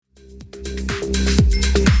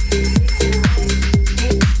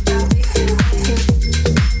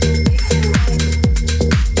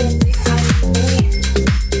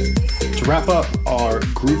wrap up our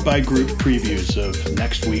group-by-group previews of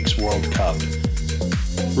next week's World Cup,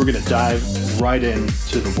 we're going to dive right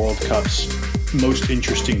into the World Cup's most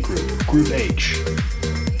interesting group, Group H.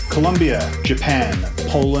 Colombia, Japan,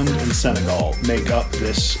 Poland, and Senegal make up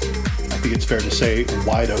this, I think it's fair to say,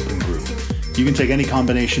 wide-open group. You can take any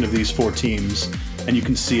combination of these four teams, and you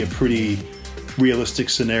can see a pretty realistic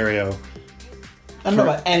scenario. I don't know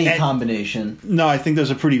about any combination. No, I think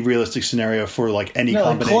there's a pretty realistic scenario for like any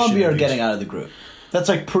combination. Colombia are getting out of the group. That's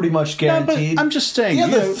like pretty much guaranteed. No, but I'm just saying. The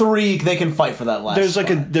other three, they can fight for that last.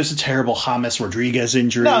 There's a terrible James Rodriguez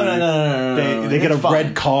injury. No. They get a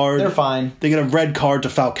red card. They're fine. They get a red card to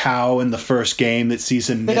Falcao in the first game that sees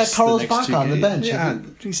him. They got Carlos Bacca on the bench. Yeah,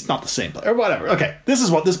 he's not the same player or whatever. Okay, this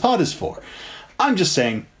is what this pod is for. I'm just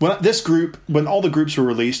saying when all the groups were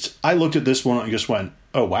released, I looked at this one and just went,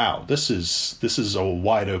 "Oh wow, this is a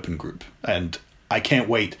wide open group," and I can't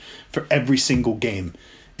wait for every single game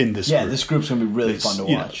in this group. Yeah, this group's going to be really fun to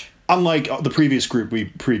watch. Unlike the previous group we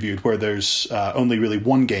previewed, where there's only really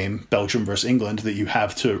one game, Belgium versus England, that you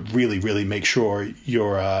have to really, really make sure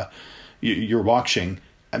you're watching.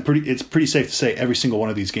 It's pretty safe to say every single one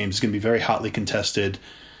of these games is going to be very hotly contested,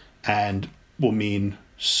 and will mean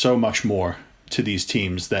so much more to these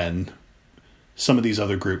teams than some of these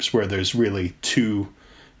other groups where there's really two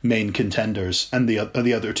main contenders, and the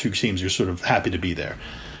other two teams are sort of happy to be there.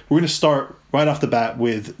 We're going to start right off the bat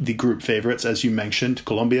with the group favorites, as you mentioned,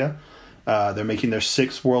 Colombia. They're making their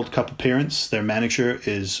 6th World Cup appearance. Their manager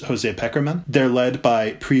is Jose Pekerman. They're led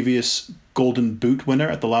by previous Golden Boot winner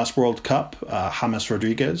at the last World Cup, James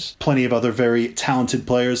Rodriguez. Plenty of other very talented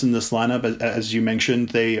players in this lineup. As you mentioned,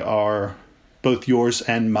 they are both yours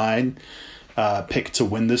and mine picked to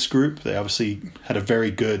win this group. They obviously had a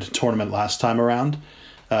very good tournament last time around,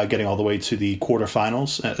 getting all the way to the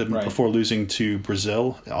quarterfinals before losing to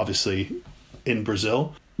Brazil, obviously in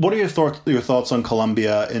Brazil. What are your thoughts on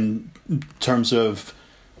Colombia in terms of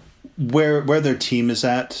where their team is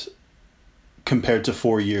at compared to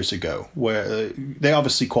 4 years ago, where they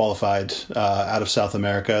obviously qualified out of South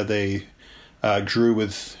America? They drew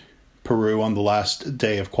with Peru on the last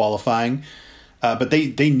day of qualifying. But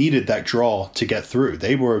they needed that draw to get through.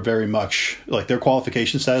 They were very much, like, their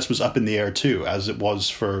qualification status was up in the air too, as it was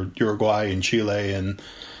for Uruguay and Chile and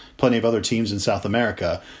plenty of other teams in South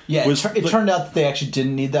America. Yeah, it turned out that they actually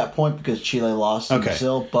didn't need that point because Chile lost in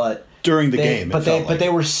Brazil, but during the game, but they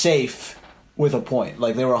were safe with a point.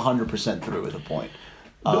 Like, they were 100% through with a point.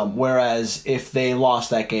 Whereas if they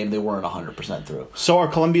lost that game, they weren't 100% through. So are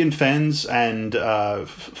Colombian fans and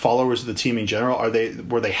followers of the team in general,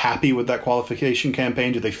 were they happy with that qualification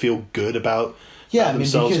campaign? Do they feel good about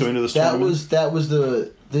themselves going to this tournament?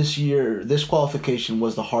 This qualification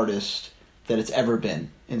was the hardest that it's ever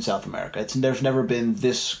been in South America. There's never been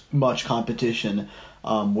this much competition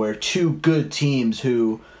where two good teams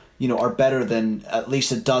who are better than at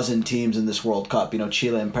least a dozen teams in this World Cup.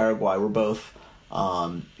 Chile and Paraguay were both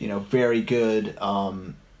very good,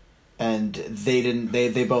 and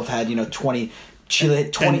they both had 20. Chile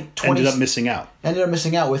hit 20. Ended up missing out.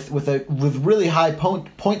 with really high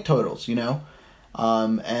point totals.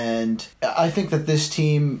 And I think that this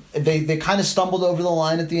team they kind of stumbled over the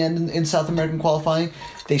line at the end in South American qualifying.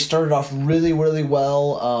 They started off really, really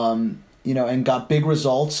well. And got big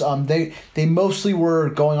results. They mostly were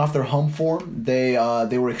going off their home form. They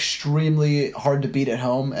were extremely hard to beat at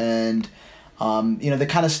home, and they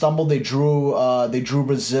kind of stumbled. They drew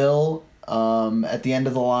Brazil at the end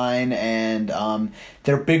of the line, and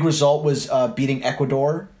their big result was beating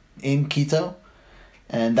Ecuador in Quito,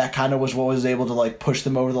 and that kind of was what was able to push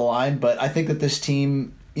them over the line. But I think that this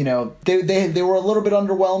team, they were a little bit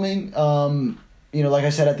underwhelming. Like I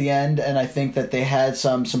said at the end, and I think that they had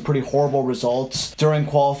some pretty horrible results during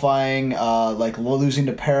qualifying, like losing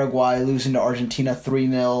to Paraguay, losing to Argentina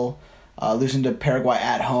 3-0, losing to Paraguay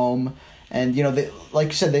at home. And, like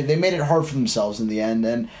you said, they made it hard for themselves in the end.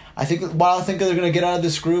 And I think while I think they're going to get out of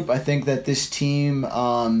this group, I think that this team,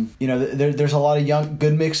 there's a lot of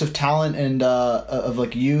good mix of talent and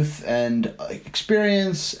of youth and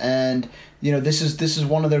experience. And, this is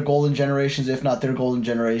one of their golden generations, if not their golden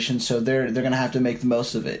generation. So they're going to have to make the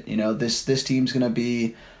most of it. This team's going to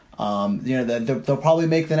be, they'll probably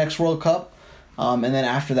make the next World Cup. And then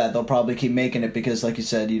after that, they'll probably keep making it because, like you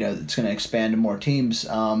said, it's going to expand to more teams.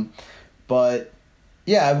 But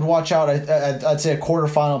yeah, I would watch out. I'd say a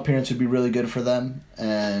quarterfinal appearance would be really good for them.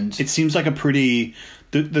 And it seems like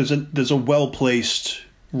there's a well-placed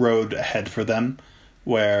road ahead for them,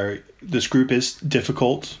 where this group is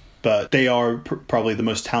difficult, but they are probably the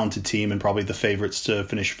most talented team and probably the favorites to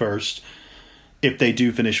finish first. If they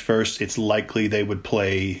do finish first, it's likely they would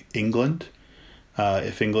play England.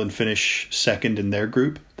 If England finish second in their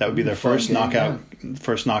group, that would be their first knockout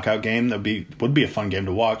game. That would be a fun game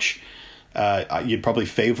to watch. You'd probably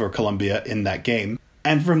favor Colombia in that game.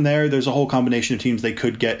 And from there, there's a whole combination of teams they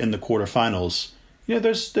could get in the quarterfinals.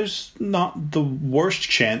 There's not the worst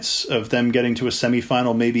chance of them getting to a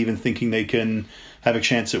semifinal, maybe even thinking they can have a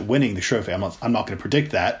chance at winning the trophy. I'm not going to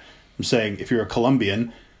predict that. I'm saying if you're a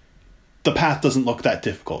Colombian, the path doesn't look that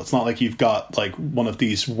difficult. It's not like you've got like one of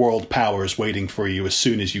these world powers waiting for you as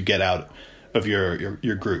soon as you get out of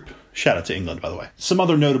your group. Shout out to England, by the way. Some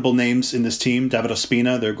other notable names in this team: David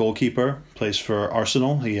Ospina, their goalkeeper, plays for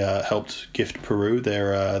Arsenal. He helped gift Peru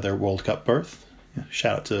their World Cup berth. Yeah,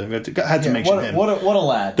 shout out to had to mention him. What a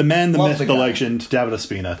lad! The man, the myth, the legend, David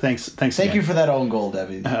Ospina. Thanks. Thank you for that own goal,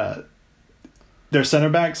 David. Their centre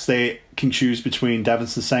backs, they can choose between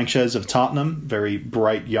Davinson Sanchez of Tottenham, very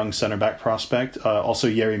bright young centre back prospect. Also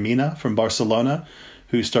Yerry Mina from Barcelona,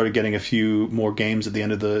 who started getting a few more games at the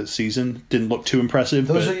end of the season. Didn't look too impressive.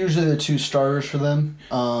 Those are usually the two starters for them.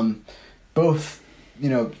 Both,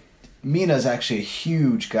 Mina's actually a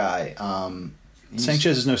huge guy.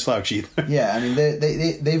 Sanchez is no slouch either. Yeah, I mean,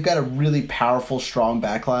 they've got a really powerful, strong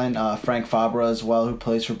backline. Frank Fabra as well, who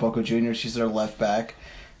plays for Boca Juniors. He's their left back.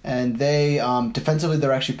 And they, defensively,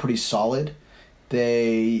 they're actually pretty solid.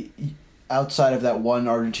 They, outside of that one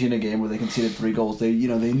Argentina game where they conceded 3 goals, they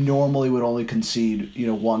normally would only concede,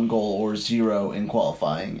 1 goal or 0 in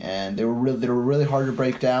qualifying. And they were really hard to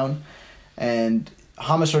break down. And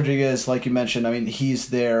James Rodriguez, like you mentioned, I mean,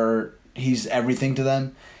 he's everything to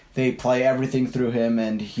them. They play everything through him,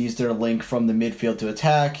 and he's their link from the midfield to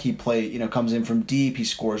attack. He comes in from deep, he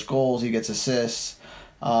scores goals, he gets assists.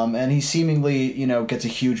 And he seemingly, gets a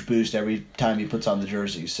huge boost every time he puts on the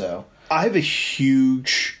jersey. So I have a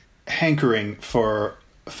huge hankering for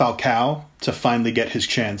Falcao to finally get his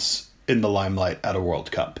chance in the limelight at a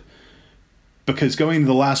World Cup. Because going to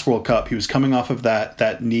the last World Cup, he was coming off of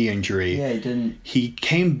that knee injury. Yeah, he didn't. He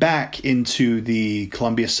came back into the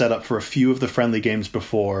Colombia setup for a few of the friendly games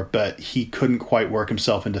before, but he couldn't quite work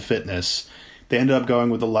himself into fitness. They ended up going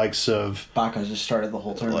with the likes of Baca just started the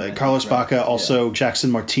whole tournament. Carlos Baca, also Jackson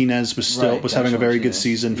Martinez was having a very good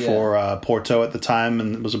season for Porto at the time,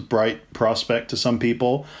 and was a bright prospect to some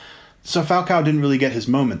people. So Falcao didn't really get his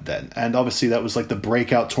moment then, and obviously that was like the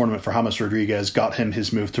breakout tournament for James Rodriguez, got him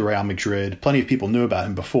his move to Real Madrid. Plenty of people knew about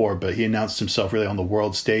him before, but he announced himself really on the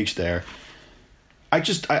world stage there.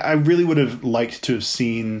 I really would have liked to have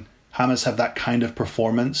seen James have that kind of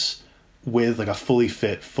performance with like a fully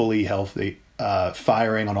fit, fully healthy,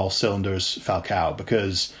 firing on all cylinders Falcao,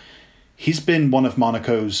 because he's been one of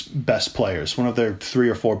Monaco's best players, one of their 3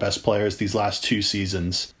 or 4 best players these last 2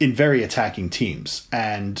 seasons in very attacking teams.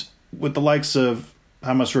 And with the likes of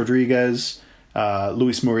James Rodriguez,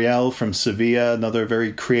 Luis Muriel from Sevilla, another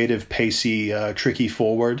very creative, pacey, tricky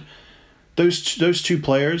forward, those 2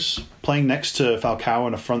 players playing next to Falcao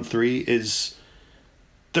in a front 3 is...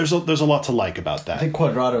 There's a lot to like about that. I think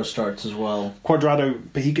Cuadrado starts as well. Cuadrado,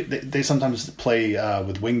 but they sometimes play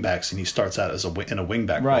with wingbacks, and he starts out in a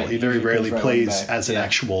wingback role. He very rarely plays as an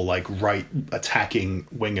actual right attacking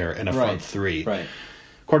winger in a front 3. Right.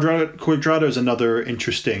 Cuadrado is another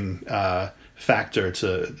interesting factor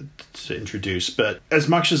to introduce. But as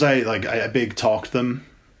much as I big talked them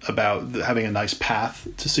about having a nice path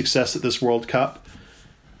to success at this World Cup,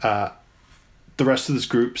 the rest of this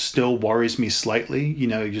group still worries me slightly.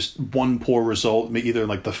 Just one poor result, either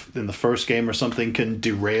in the first game or something, can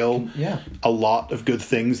derail a lot of good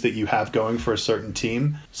things that you have going for a certain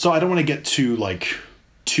team. So I don't want to get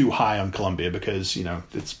too high on Colombia, because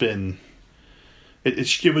it's been.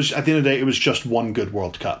 It was at the end of the day, it was just one good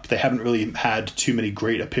World Cup. They haven't really had too many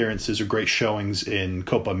great appearances or great showings in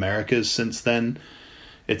Copa Americas since then.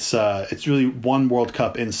 It's really one World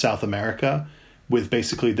Cup in South America, with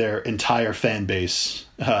basically their entire fan base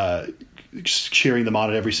cheering them on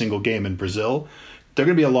at every single game in Brazil. They're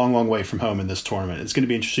going to be a long, long way from home in this tournament. It's going to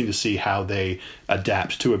be interesting to see how they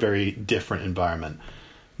adapt to a very different environment.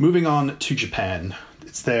 Moving on to Japan.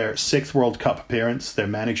 It's their 6th World Cup appearance. Their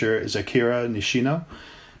manager is Akira Nishino.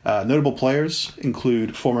 Notable players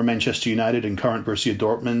include former Manchester United and current Borussia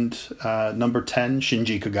Dortmund number 10,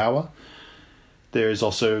 Shinji Kagawa. There's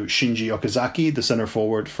also Shinji Okazaki, the center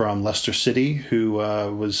forward from Leicester City, who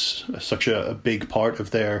was such a big part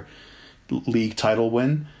of their league title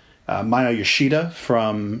win. Maya Yoshida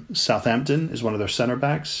from Southampton is one of their center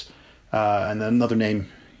backs. And then another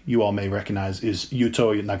name you all may recognize is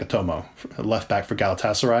Yuto Nagatomo, left back for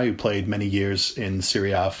Galatasaray, who played many years in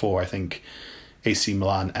Serie A for, I think, AC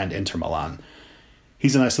Milan and Inter Milan.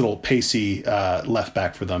 He's a nice little pacey left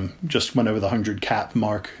back for them. Just went over the 100 cap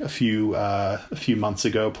mark a few months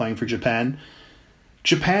ago playing for Japan.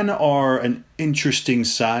 Japan are an interesting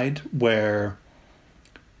side where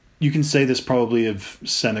you can say this probably of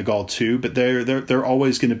Senegal too, but they're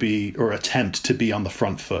always going to be, or attempt to be, on the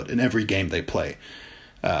front foot in every game they play.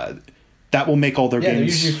 That will make all their games... they're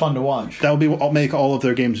usually fun to watch. That will make all of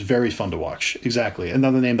their games very fun to watch. Exactly.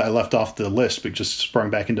 Another name that I left off the list, but just sprung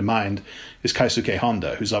back into mind, is Keisuke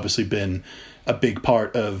Honda, who's obviously been a big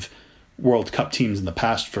part of World Cup teams in the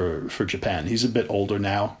past for Japan. He's a bit older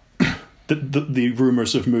now. The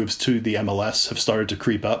rumors of moves to the MLS have started to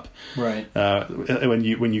creep up. Right. When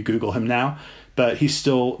you Google him now. But he's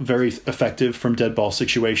still very effective from dead ball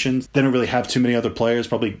situations. They don't really have too many other players.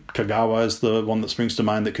 Probably Kagawa is the one that springs to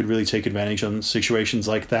mind that could really take advantage on situations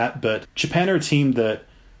like that. But Japan are a team that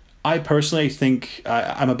I personally think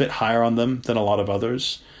I'm a bit higher on them than a lot of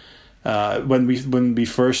others. When we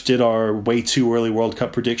first did our way too early World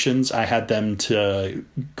Cup predictions, I had them to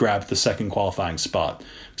grab the second qualifying spot.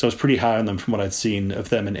 So I was pretty high on them from what I'd seen of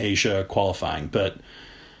them in Asia qualifying. But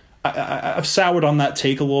I've soured on that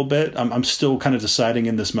take a little bit. I'm still kind of deciding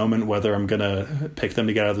in this moment whether I'm going to pick them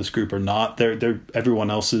to get out of this group or not. They're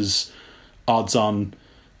everyone else's odds-on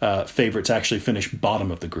favorite to actually finish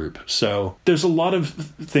bottom of the group. So there's a lot of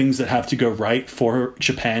things that have to go right for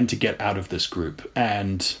Japan to get out of this group.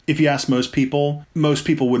 And if you ask most people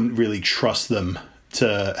wouldn't really trust them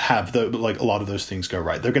to have a lot of those things go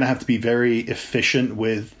right. They're going to have to be very efficient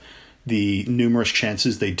with the numerous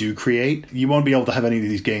chances they do create. You won't be able to have any of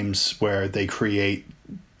these games where they create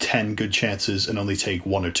 10 good chances and only take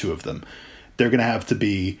one or two of them. They're going to have to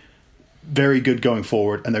be very good going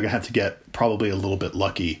forward, and they're going to have to get probably a little bit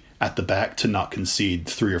lucky at the back to not concede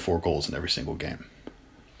 3 or 4 goals in every single game.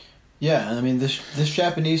 Yeah, I mean, this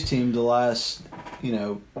Japanese team, the last 3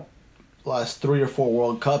 or 4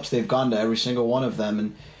 World Cups, they've gone to every single one of them,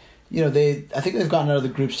 and I think they've gotten out of the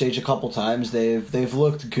group stage a couple times. They've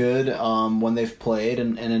looked good when they've played,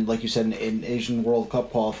 and like you said, in Asian World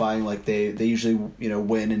Cup qualifying, like they usually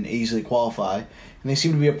win and easily qualify, and they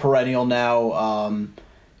seem to be a perennial now.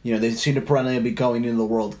 They seem to perennially be going into the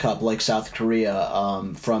World Cup like South Korea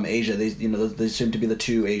from Asia. They seem to be the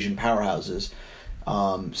 2 Asian powerhouses.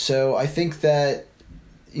 So I think that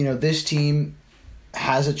this team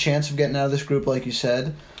has a chance of getting out of this group, like you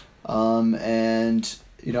said, and.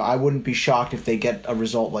 I wouldn't be shocked if they get a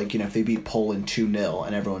result like, if they beat Poland 2-0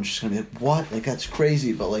 and everyone's just going to be like, what? Like, that's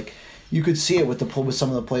crazy. But, like, you could see it with some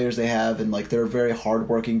of the players they have, and, like, they're a very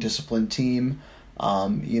hardworking, disciplined team.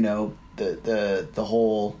 The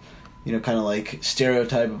whole, kind of, like,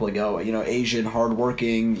 stereotype of, like, Asian,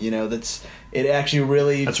 hardworking, it actually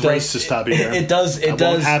really that's racist, Tabby. It does. I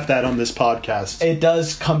won't have that on this podcast. It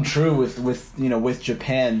does come true with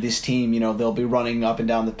Japan. This team, they'll be running up and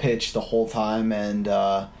down the pitch the whole time, and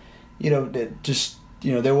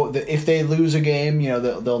if they lose a game,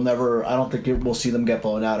 they'll never. I don't think we'll see them get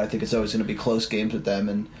blown out. I think it's always going to be close games with them,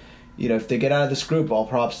 and if they get out of this group, all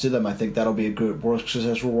props to them. I think that'll be a good,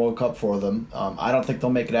 successful World Cup for them. I don't think they'll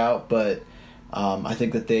make it out, but. I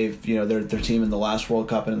think that they've, their team in the last World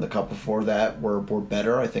Cup and in the Cup before that were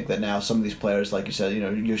better. I think that now some of these players, like you said,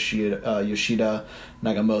 Yoshida,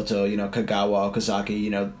 Nagamoto, Kagawa,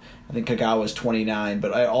 Okazaki, I think Kagawa is 29,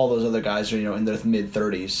 but all those other guys are, in their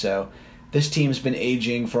mid-30s. So this team's been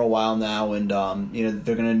aging for a while now, and,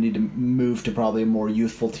 they're going to need to move to probably a more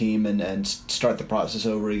youthful team and start the process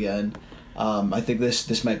over again. I think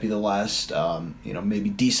this might be the last, maybe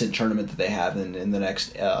decent tournament that they have in the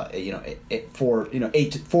next, 4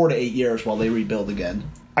 to 8 years while they rebuild again.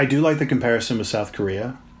 I do like the comparison with South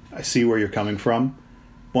Korea. I see where you're coming from.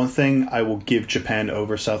 One thing I will give Japan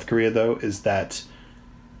over South Korea, though, is that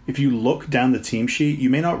if you look down the team sheet, you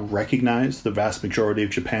may not recognize the vast majority of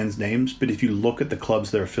Japan's names, but if you look at the clubs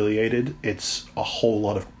they're affiliated, it's a whole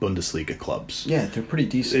lot of Bundesliga clubs. Yeah, they're pretty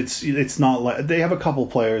decent. It's not like they have a couple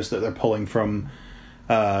players that they're pulling from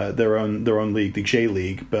their own league, the J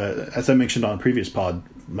League, but as I mentioned on a previous pod,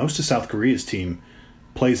 most of South Korea's team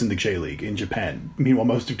plays in the J League in Japan. Meanwhile,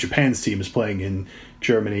 most of Japan's team is playing in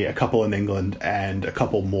Germany, a couple in England, and a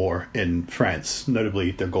couple more in France, notably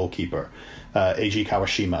their goalkeeper. Eiji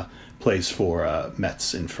Kawashima plays for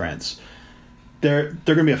Metz in France. They're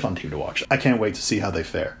going to be a fun team to watch. I can't wait to see how they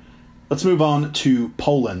fare. Let's move on to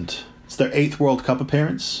Poland. It's their 8th World Cup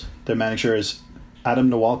appearance. Their manager is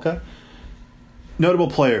Adam Nawalka. Notable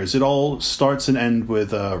players. It all starts and ends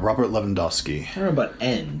with Robert Lewandowski. I don't know about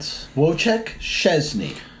ends. Wojciech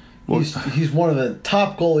Szczesny. He's one of the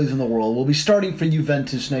top goalies in the world. We'll be starting for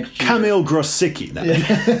Juventus next year. Kamil Grosicki.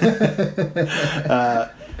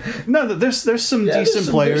 No, there's some decent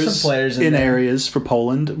players in areas for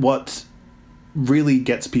Poland. What really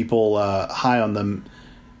gets people high on them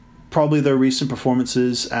probably their recent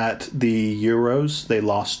performances at the Euros. They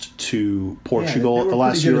lost to Portugal at the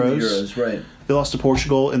last Euros. Right. They lost to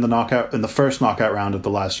Portugal in the first knockout round of the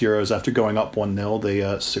last Euros after going up 1-0.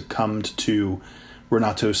 They succumbed to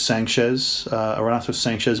Renato Sanchez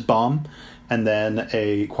bomb, and then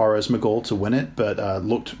a Quaresma goal to win it, but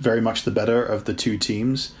looked very much the better of the two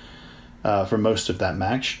teams for most of that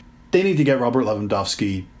match. They need to get Robert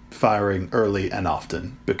Lewandowski firing early and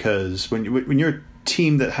often, because when you're a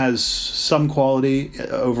team that has some quality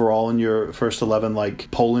overall in your first 11 like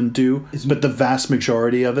Poland do, but the vast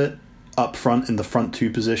majority of it up front in the front two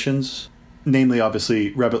positions, namely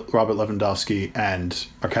obviously Robert Lewandowski and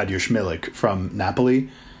Arkadiusz Milik from Napoli,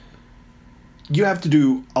 you have to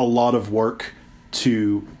do a lot of work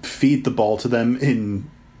to feed the ball to them in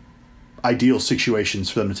ideal situations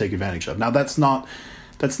for them to take advantage of. Now that's not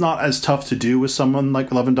as tough to do with someone like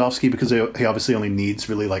Lewandowski, because he obviously only needs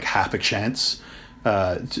really like half a chance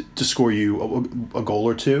to score you a goal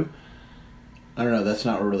or two. I don't know. That's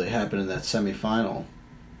not what really happened in that semifinal.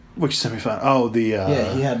 Which semifinal? Oh,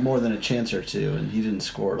 yeah, he had more than a chance or two, and he didn't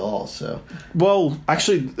score at all. So, well,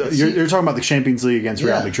 actually, you're talking about the Champions League against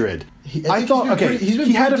Real Madrid. I thought he's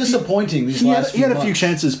been disappointing these last few months. He had a few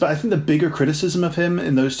chances, but I think the bigger criticism of him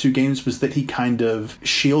in those two games was that he kind of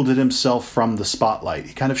shielded himself from the spotlight.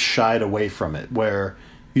 He kind of shied away from it, where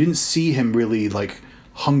you didn't see him really like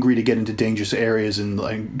hungry to get into dangerous areas and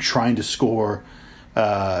like trying to score,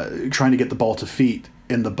 trying to get the ball to feet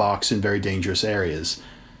in the box in very dangerous areas.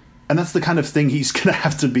 And that's the kind of thing he's going to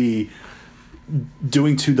have to be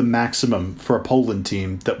doing to the maximum for a Poland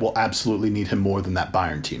team that will absolutely need him more than that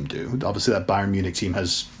Bayern team do. Obviously, that Bayern Munich team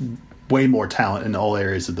has way more talent in all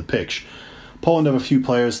areas of the pitch. Poland have a few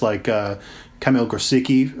players like Kamil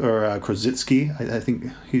Grosicki, or Krosicki, I think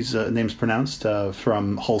his name's pronounced,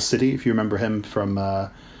 from Hull City, if you remember him from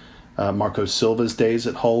Marco Silva's days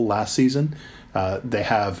at Hull last season. They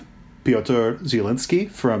have Piotr Zielinski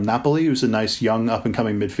from Napoli, who's a nice young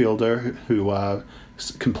up-and-coming midfielder who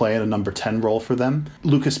can play in a number 10 role for them.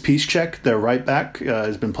 Lukas Piszczek, their right back,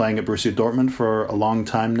 has been playing at Borussia Dortmund for a long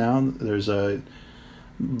time now. There's a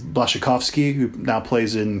Blaszczykowski, who now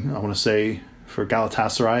plays in, I want to say, for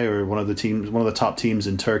Galatasaray, or one of the top teams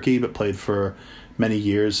in Turkey, but played for many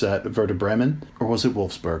years at Werder Bremen. Or was it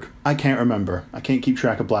Wolfsburg? I can't remember. I can't keep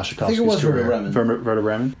track of Blaszczykowski's I think it was career. Werder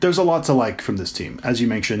Bremen. There's a lot to like from this team. As you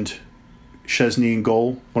mentioned, Szczesny in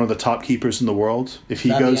goal, one of the top keepers in the world. If he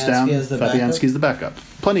goes down, Fabianski's the backup.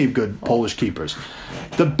 Plenty of good Polish keepers.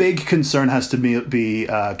 The big concern has to be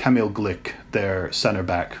Kamil Glik, their center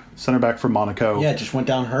back for Monaco. Yeah, just went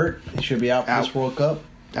down hurt. He should be out for this World Cup.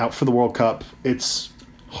 Out for the World Cup. It's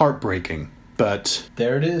heartbreaking. But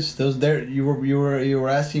there it is. You were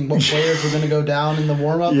asking what players were going to go down in the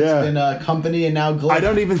warm up. Yeah. It's been Company and now Glik. I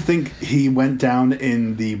don't even think he went down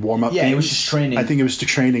in the warm up. Yeah, it was just training. I think it was a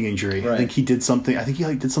training injury. Right. I think he did something. I think he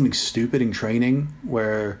did something stupid in training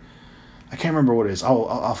where I can't remember what it is.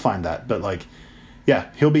 I'll find that. But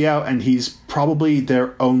yeah, he'll be out, and he's probably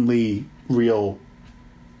their only real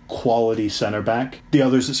quality center back. The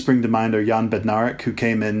others that spring to mind are Jan Bednarek, who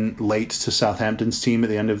came in late to Southampton's team at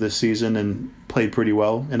the end of this season and played pretty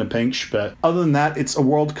well in a pinch. But other than that, it's a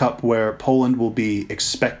World Cup where Poland will be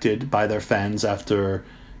expected by their fans after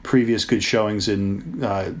previous good showings in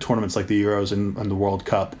tournaments like the Euros and the World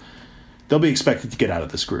Cup. They'll be expected to get out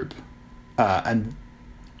of this group. And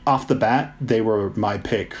off the bat, they were my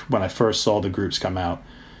pick when I first saw the groups come out.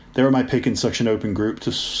 They were my pick in such an open group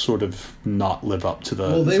to sort of not live up to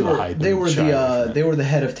the hype. They were the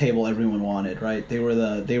head of table everyone wanted, right? They were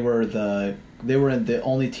the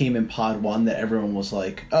only team in Pod 1 that everyone was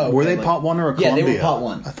like, oh. Okay, were they Pot 1 or Colombia? Yeah, they were Pot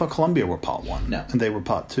 1. I thought Colombia were Pot 1. No. And they were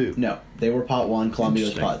Pot 2. No, they were Pot 1, Colombia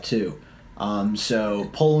was Pot 2. So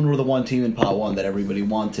Poland were the one team in Pot 1 that everybody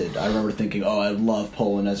wanted. I remember thinking, oh, I love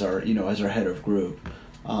Poland as our head of group.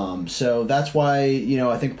 So that's why,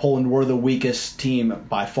 I think Poland were the weakest team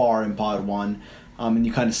by far in Pod 1. And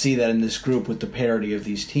you kind of see that in this group with the parity of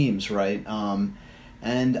these teams, right?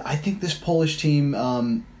 And I think this Polish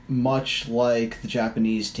team, much like the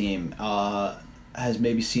Japanese team, has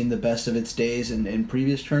maybe seen the best of its days in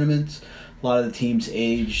previous tournaments. A lot of the teams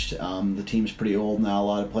aged. The team's pretty old now. A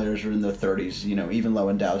lot of players are in their 30s. Even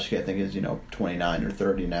Lewandowski, I think, is, 29 or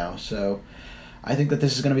 30 now. So I think that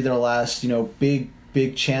this is going to be their last,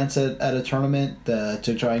 big chance at a tournament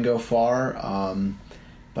to try and go far.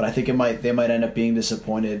 But I think they might end up being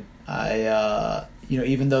disappointed.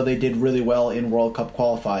 Even though they did really well in World Cup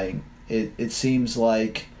qualifying, it seems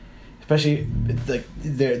like, especially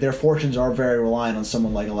their fortunes are very reliant on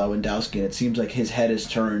someone like Lewandowski, and it seems like his head is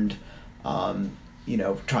turned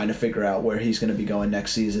trying to figure out where he's going to be going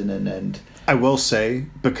next season. And I will say,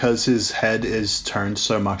 because his head is turned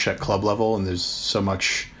so much at club level and there's so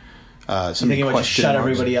much you think he would shut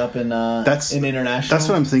everybody up in international? That's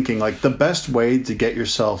what I'm thinking. Like, the best way to get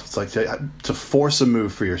yourself, it's like to force a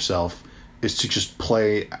move for yourself is to just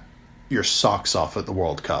play your socks off at the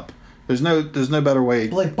World Cup. There's no better way.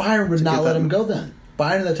 But like, Bayern would not let him go then.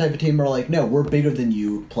 Bayern are the type of team where like, no, we're bigger than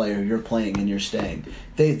you, player. You're playing and you're staying.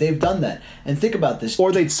 They've done that. And think about this.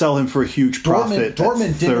 Or they'd sell him for a huge profit.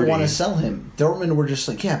 Dortmund didn't want to sell him. Dortmund were just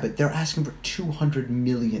like, yeah, but they're asking for $200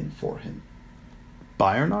 million for him.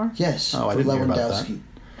 Bayern are? Yes. Oh, I didn't hear about that.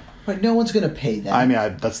 Right, no one's going to pay that. I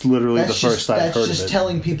mean, that's literally the first I've heard of it. That's just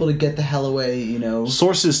telling people to get the hell away,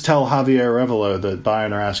 Sources tell Javier Arevalo that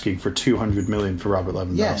Bayern are asking for $200 million for Robert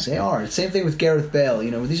Lewandowski. Yes, they are. Same thing with Gareth Bale.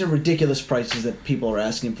 These are ridiculous prices that people are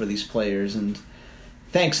asking for these players. And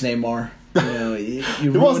thanks, Neymar. You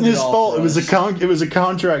it wasn't his fault. It was a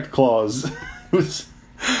contract clause. It was.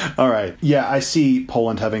 All right. Yeah, I see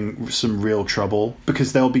Poland having some real trouble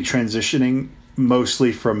because they'll be transitioning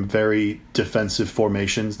mostly from very defensive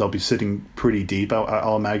formations. They'll be sitting pretty deep,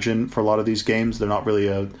 I'll imagine, for a lot of these games. They're not really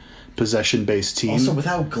a possession-based team. Also,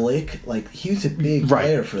 without Glick, he's a big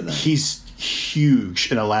player for them. He's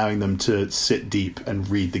huge in allowing them to sit deep and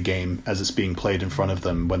read the game as it's being played in front of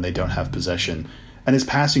them when they don't have possession. And his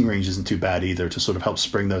passing range isn't too bad either to sort of help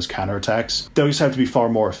spring those counterattacks. They'll just have to be far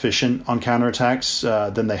more efficient on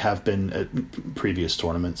counterattacks than they have been at previous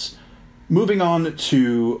tournaments. Moving on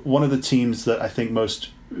to one of the teams that I think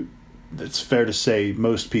it's fair to say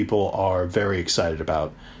most people are very excited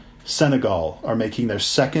about. Senegal are making their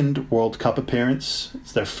second World Cup appearance.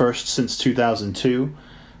 It's their first since 2002.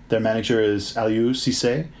 Their manager is Aliou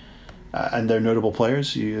Cissé, and their notable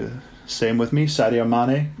players, you say them with me, Sadio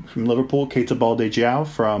Mane from Liverpool, Keita Baldé-Diao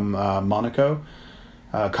from Monaco,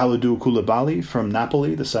 Kalidou Koulibaly from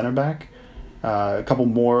Napoli, the center back, a couple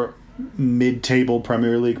more mid-table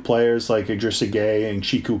Premier League players like Idrissa Gueye and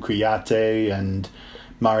Chiku Kouyaté and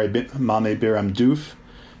Mane Biram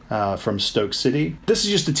Diouf from Stoke City. This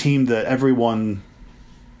is just a team that everyone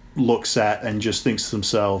looks at and just thinks to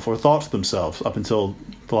themselves, or thought to themselves up until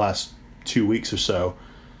the last 2 weeks or so,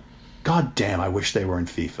 God damn, I wish they were in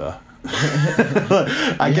FIFA.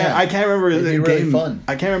 I can't remember a game. Really fun.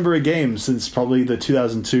 I can't remember a game since probably the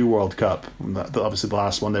 2002 World Cup, obviously the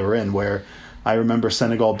last one they were in, where I remember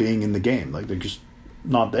Senegal being in the game. Like, they're just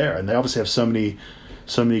not there, and they obviously have so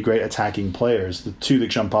many great attacking players. The two that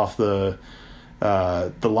jump off the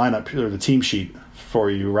lineup or the team sheet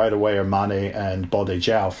for you right away are Mane and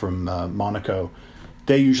Baldé-Diao from Monaco.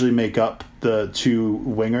 They usually make up the two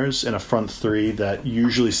wingers in a front three that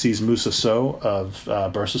usually sees Moussa Sow of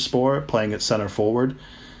Bursaspor playing at center forward.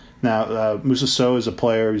 Now, Moussa Sow is a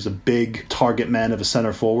player who's a big target man of a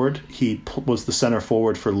center forward. He was the center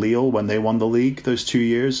forward for Lille when they won the league those 2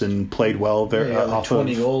 years and played well off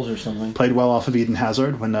 20 goals or something. Played well off of Eden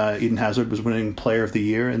Hazard when Eden Hazard was winning Player of the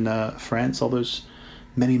Year in France all those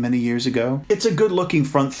many, many years ago. It's a good-looking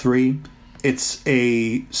front three. It's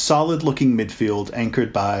a solid-looking midfield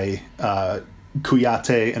anchored by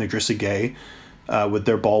Kouyaté and Idrissa Gueye with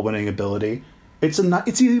their ball-winning ability. It's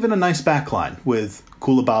even a nice backline with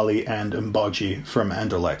Koulibaly and Mbodji from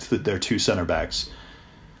Anderlecht, their two center backs.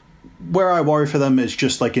 Where I worry for them is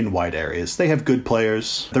just like in wide areas. They have good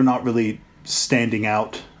players. They're not really standing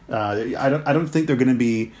out. I don't think they're going to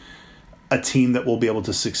be a team that will be able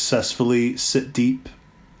to successfully sit deep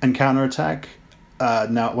and counterattack.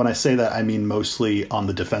 Now, when I say that, I mean mostly on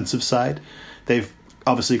the defensive side. They've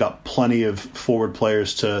obviously got plenty of forward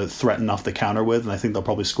players to threaten off the counter with, and I think they'll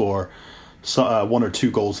probably score one or two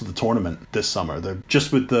goals of the tournament this summer. They're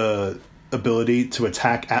just with the ability to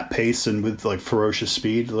attack at pace and with like ferocious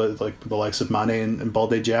speed, like the likes of Mane and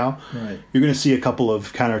Baldé-Diao. Right. You're going to see a couple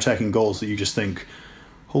of counterattacking goals that you just think,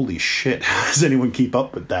 holy shit, how does anyone keep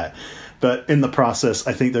up with that? But in the process,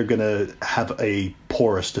 I think they're going to have a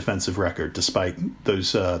porous defensive record, despite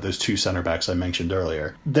those two center backs I mentioned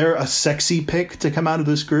earlier. They're a sexy pick to come out of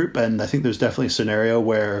this group, and I think there's definitely a scenario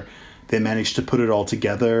where they manage to put it all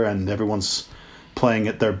together and everyone's playing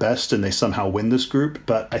at their best and they somehow win this group.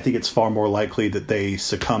 But I think it's far more likely that they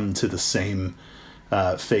succumb to the same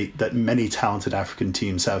fate that many talented African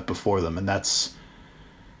teams have before them, and that's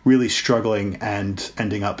really struggling and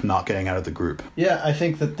ending up not getting out of the group. Yeah, I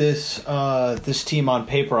think that this team on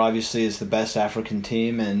paper obviously is the best African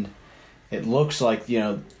team, and it looks like,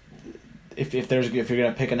 if you're going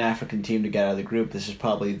to pick an African team to get out of the group, this is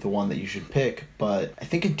probably the one that you should pick. But I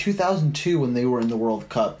think in 2002 when they were in the World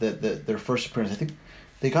Cup, their first appearance, I think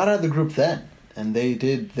they got out of the group then, and they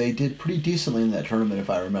did pretty decently in that tournament, if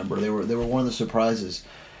I remember. They were one of the surprises.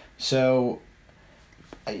 So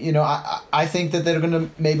I think that they're going to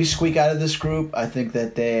maybe squeak out of this group. I think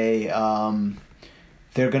that they're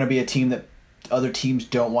going to be a team that other teams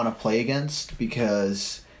don't want to play against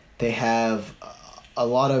because they have a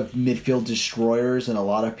lot of midfield destroyers and a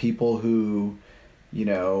lot of people who in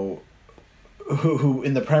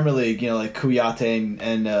the Premier League, like Kouyaté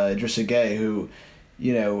and Idrissa Gueye, who,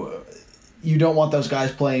 you don't want those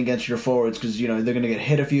guys playing against your forwards because they're going to get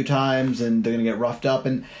hit a few times and they're going to get roughed up.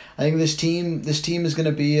 And I think this team is going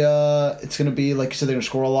to be it's going to be, like you said, they're going to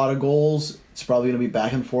score a lot of goals. It's probably going to be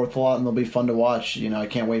back and forth a lot, and they'll be fun to watch. I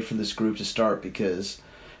can't wait for this group to start because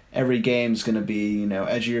every game's going to be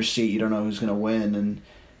edge of your seat. You don't know who's going to win, and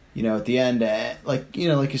at the end, like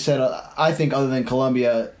you said, I think other than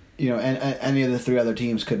Colombia, and any of the three other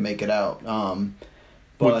teams could make it out.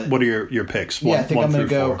 But what are your picks? I think I'm going to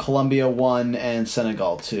go 4. Colombia 1 and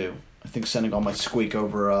Senegal 2. I think Senegal might squeak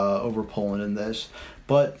over Poland in this.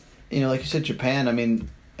 But, like you said, Japan, I mean,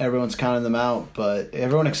 everyone's counting them out, but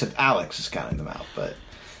everyone except Alex is counting them out. But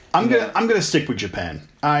I'm gonna stick with Japan.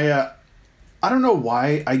 I don't know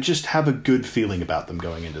why. I just have a good feeling about them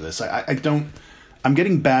going into this. I'm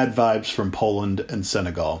getting bad vibes from Poland and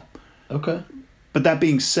Senegal. Okay. But that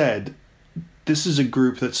being said, this is a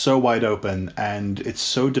group that's so wide open and it's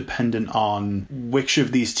so dependent on which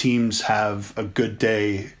of these teams have a good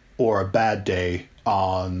day or a bad day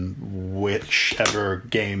on whichever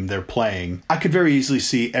game they're playing. I could very easily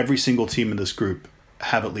see every single team in this group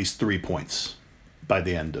have at least 3 points by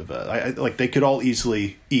the end of it. They could all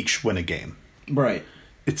easily each win a game. Right.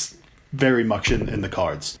 It's very much in the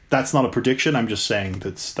cards. That's not a prediction. I'm just saying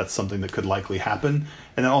that's something that could likely happen.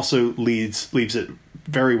 And that also leaves it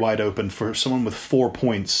very wide open for someone with 4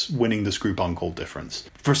 points winning this group on goal difference.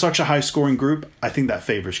 For such a high-scoring group, I think that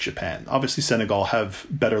favors Japan. Obviously, Senegal have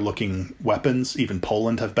better-looking weapons. Even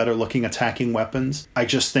Poland have better-looking attacking weapons. I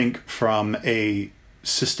just think from a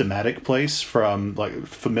systematic place, from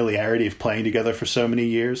familiarity of playing together for so many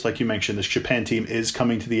years, like you mentioned, this Japan team is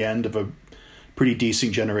coming to the end of a pretty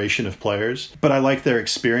decent generation of players. But I like their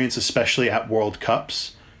experience, especially at World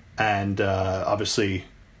Cups, and obviously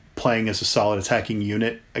playing as a solid attacking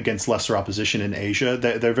unit against lesser opposition in Asia.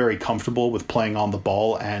 They're very comfortable with playing on the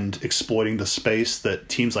ball and exploiting the space that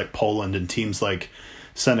teams like Poland and teams like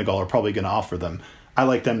Senegal are probably going to offer them. I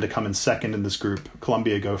like them to come in second in this group.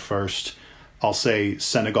 Colombia go first. I'll say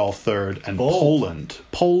Senegal third and Poland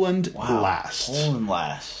last. Poland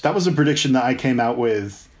last. That was a prediction that I came out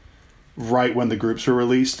with right when the groups were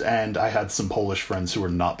released, and I had some Polish friends who were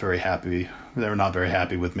not very happy. They were not very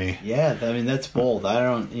happy with me. Yeah, I mean that's bold. I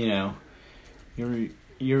don't,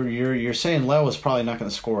 you're saying Leo was probably not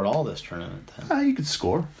going to score at all this tournament. Then. You could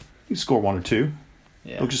score. You could score 1 or 2.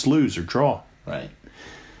 Yeah, they'll just lose or draw. Right.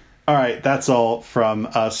 All right, that's all from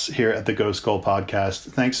us here at the Ghost Goal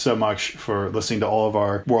Podcast. Thanks so much for listening to all of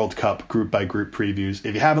our World Cup group-by-group previews.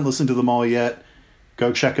 If you haven't listened to them all yet,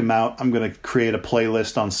 go check them out. I'm going to create a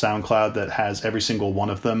playlist on SoundCloud that has every single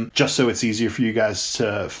one of them, just so it's easier for you guys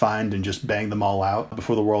to find and just bang them all out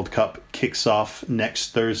before the World Cup kicks off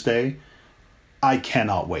next Thursday. I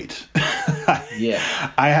cannot wait. Yeah.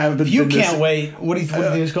 I haven't. You can't wait. What do you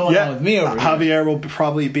think is going on with me over here? Javier will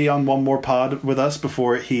probably be on one more pod with us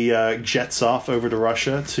before he jets off over to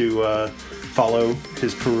Russia to follow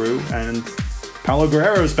his Peru. And Paulo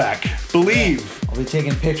Guerrero's back. Believe. Yeah. I'll be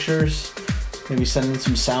taking pictures. Maybe sending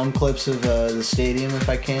some sound clips of the stadium if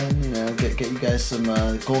I can. Get you guys some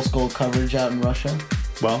Ghost Goal coverage out in Russia.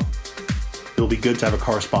 Well, it'll be good to have a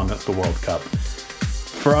correspondent at the World Cup.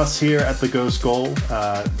 For us here at the Ghost Goal,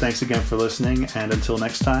 thanks again for listening, and until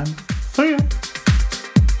next time, see ya!